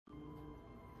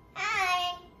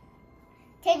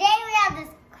Today we have this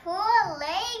cool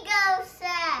Lego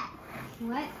set.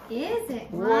 What is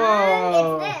it?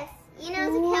 Whoa. It's this. You know,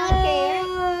 it's a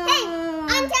Helicarrier. Hey,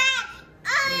 untouched!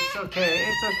 It's okay.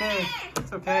 It's okay.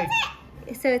 It's okay.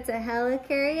 So it's a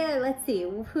Helicarrier. Let's see.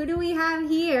 Who do we have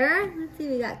here? Let's see.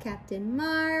 We got Captain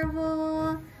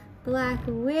Marvel, Black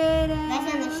Widow.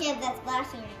 That's on the ship that's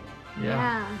flashing.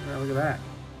 Yeah. Look at that.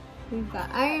 We've got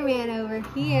Iron Man over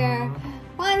here.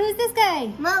 Juan, who's this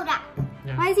guy? MODOK.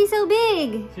 Yeah. Why is he so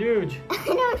big? It's huge. I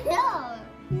don't know.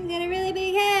 He's got a really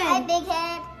big A head. big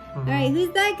head. All right, who's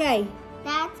that guy?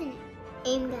 That's an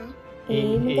AIM guy.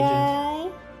 AIM Agent. guy.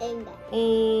 AIM guy.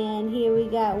 And here we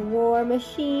got War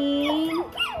Machine.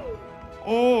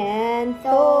 And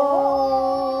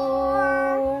Thor.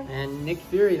 And Nick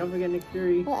Fury. Don't forget Nick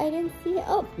Fury. Well, I didn't see it.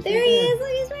 Oh, He's there right he there. is. Look,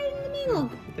 he's right in the middle.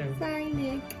 Right there. Sorry,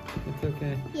 Nick. It's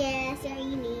okay. Yeah, so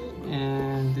you need.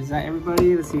 And is that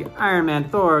everybody? Let's see. Iron Man,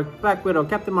 Thor, Black Widow,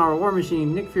 Captain Marvel, War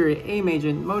Machine, Nick Fury, AIM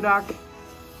Agent, MODOK.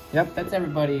 Yep, that's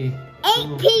everybody.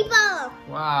 8 people.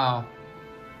 Wow.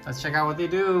 Let's check out what they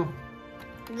do.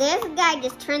 This guy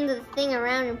just turned the thing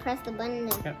around and pressed the button.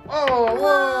 And... Oh,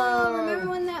 Whoa! Remember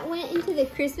when that went into the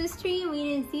Christmas tree and we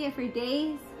didn't see it for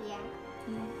days? Yeah.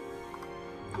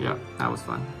 Yep, that was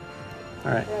fun.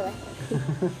 All right.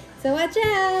 So watch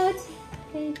out!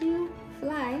 They do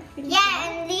fly. Yeah,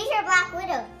 and these are Black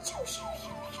Widow.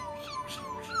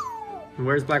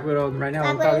 Where's Black Widow right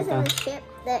now? Black Widow's on the ship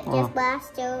that just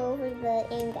blasted over the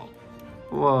AIM guy.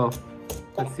 Whoa.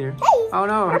 Let's see her. Hey! Oh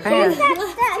no, her pants.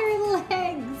 Lost her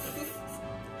legs.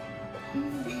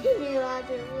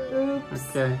 Oops.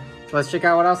 Okay. So let's check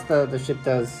out what else the ship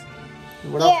does.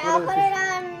 What Here, else? I'll put it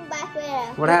on Black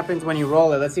Widow. What happens when you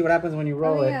roll it? Let's see what happens when you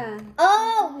roll it. Yeah.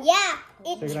 Oh, yeah.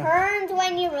 It Check it out. turns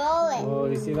when you roll it. Oh,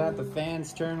 you see that? The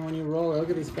fans turn when you roll it. Look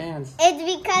at these fans. It's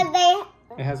because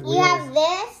It has you wheels. have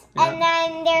this, and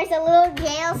then there's a little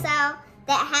jail cell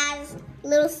that has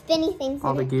little spinny things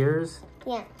All in the it. gears.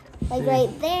 Yeah. Like See?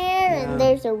 right there, Yeah. and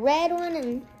there's a red one,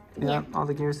 and Yeah, all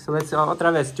the gears. So let's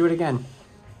otra vez. Do it again.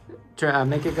 Try,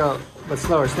 make it go, but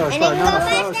slower. And No, it no,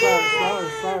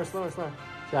 goes slower.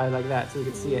 Try it like that so you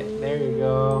can see it. There you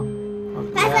go.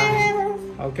 Okay, faster.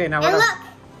 yeah. Okay, now what And else? look,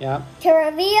 Yeah. to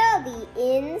reveal the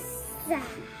inside.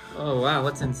 Oh wow,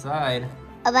 what's inside?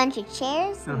 A bunch of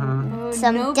chairs. Uh-huh.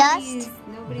 Some Nobody's dust.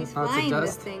 Nobody's Oh, it's a flying this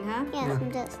dust? thing, huh? Yeah, Yeah. some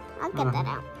dust. I'll get that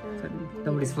out.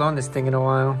 Nobody's flown this thing in a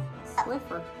while.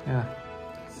 Swiffer. Yeah.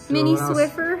 So Mini what else?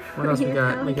 Swiffer. What else we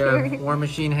got? We got War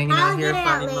Machine hanging I'll out here, get it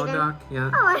out fighting later. MODOK.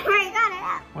 Yeah. Oh, I already got it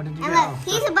out. What did you And get? look,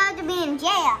 he's about to be in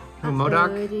jail. Who, MODOK?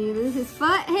 Oh, did he lose his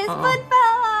foot? His Uh-oh. foot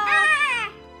fell off. Ah!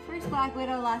 First Black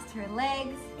Widow lost her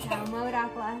legs. Now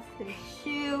MODOK lost his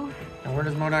shoe. And where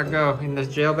does MODOK go? In this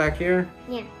jail back here?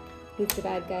 Yeah. He's the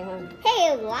bad guy, huh?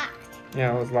 Hey, it locked.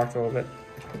 Yeah, it was locked a little bit.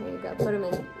 There you go. Put him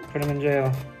in. Put him in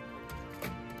jail.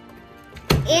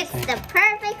 It's the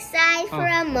perfect size for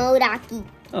a MODOK.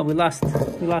 Oh, we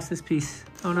lost this piece.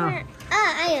 Oh no.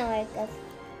 Oh, I know where it goes.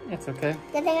 It's okay.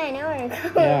 Good thing I know where it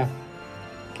goes. Yeah.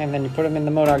 Okay, and then you put him in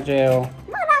the MODOK jail.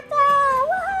 MODOK!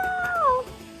 Wow!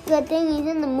 Good thing he's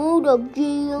in the MODOK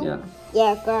jail. Yeah.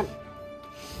 Yeah, good.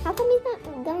 How come he's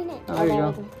not going in? Oh, there you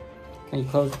go. Can you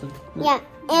close the... Yeah,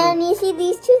 and you see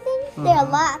these two things? They're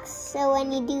locks, so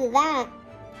when you do that,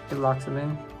 It locks him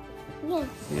in. yeah.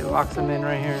 It locks him in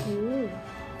right here. Ooh.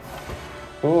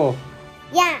 Cool.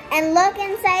 Yeah, and look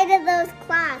inside of those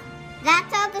cloths.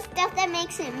 That's all the stuff that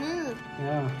makes it move.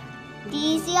 Yeah. Do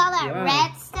you see all that Yeah.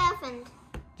 red stuff? And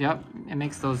Yep. It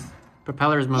makes those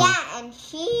propellers move. yeah, and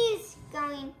she's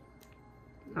going.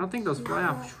 I don't think those fly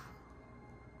off.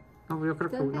 No, yo creo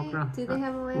que Don't no they? creo. Do they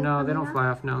have a way of No, they coming don't off? fly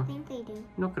off. No. I think they do.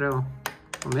 No creo.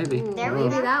 Well, maybe. There we Oh.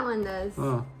 Maybe go. that one does.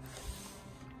 Oh.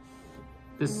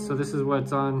 So this is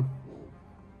what's on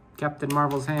Captain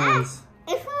Marvel's hands.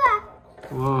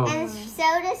 Whoa. And so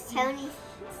does Tony's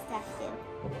stuff too.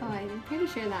 Oh, I'm pretty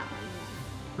sure that one.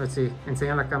 Let's see.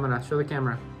 Enseña la cámara. Show the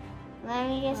camera. Let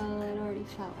me just. Oh, it already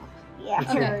fell off. Yeah,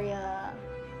 Let's see. hurry up.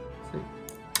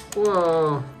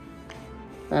 Whoa.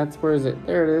 That's, where is it?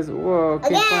 There it is. Whoa.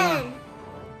 Keep Again!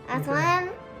 That's one.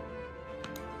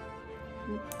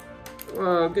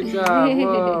 Whoa, good job.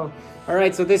 Whoa. All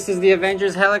right, so this is the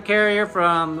Avengers Helicarrier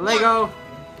from LEGO.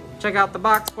 Check out the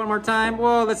box one more time.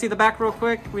 Whoa, let's see the back real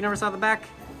quick. We never saw the back.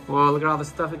 Whoa, look at all the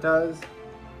stuff it does.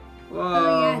 Whoa.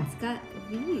 Oh, yeah, it's got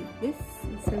these. This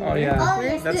is in Oh, there. yeah.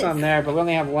 Where's That's this? on there, but we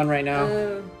only have one right now.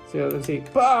 Oh. So let's see.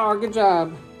 Oh, good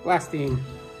job. Blasting.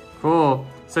 Cool.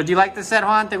 So do you like the set,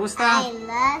 Juan? ¿Te gusta? I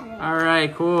love it. All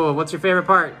right, cool. What's your favorite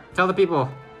part? Tell the people.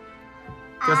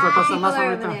 ¿Qué es la cosa People más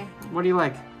are over favorita? there. What do you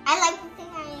like? I like the thing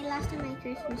I lost on my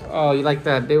Christmas. Oh, you like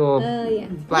that big old Oh, yeah.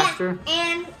 blaster?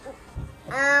 Yeah,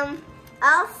 and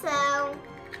Also,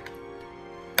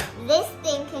 this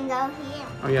thing can go here.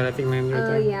 Oh yeah, that thing lands right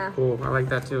there. yeah. Cool, I like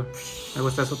that too. Me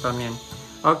gusta eso también.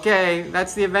 Okay,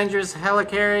 that's the Avengers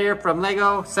Helicarrier from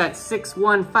LEGO set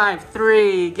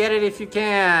 6153. Get it if you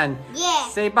can. Yeah.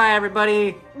 Say bye,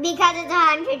 everybody. Because it's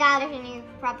 $100 and you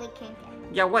probably can't get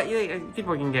it. Yeah, what?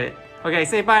 People can get it. Okay,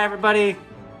 say bye, everybody.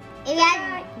 If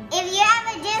you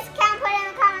have a discount, put it in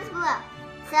the comments below.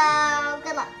 So,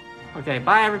 good luck. Okay,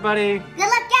 bye, everybody. Good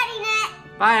luck getting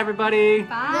it. Bye, everybody.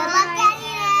 Bye. Good luck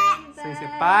getting it. Say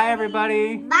bye,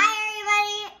 everybody. Bye.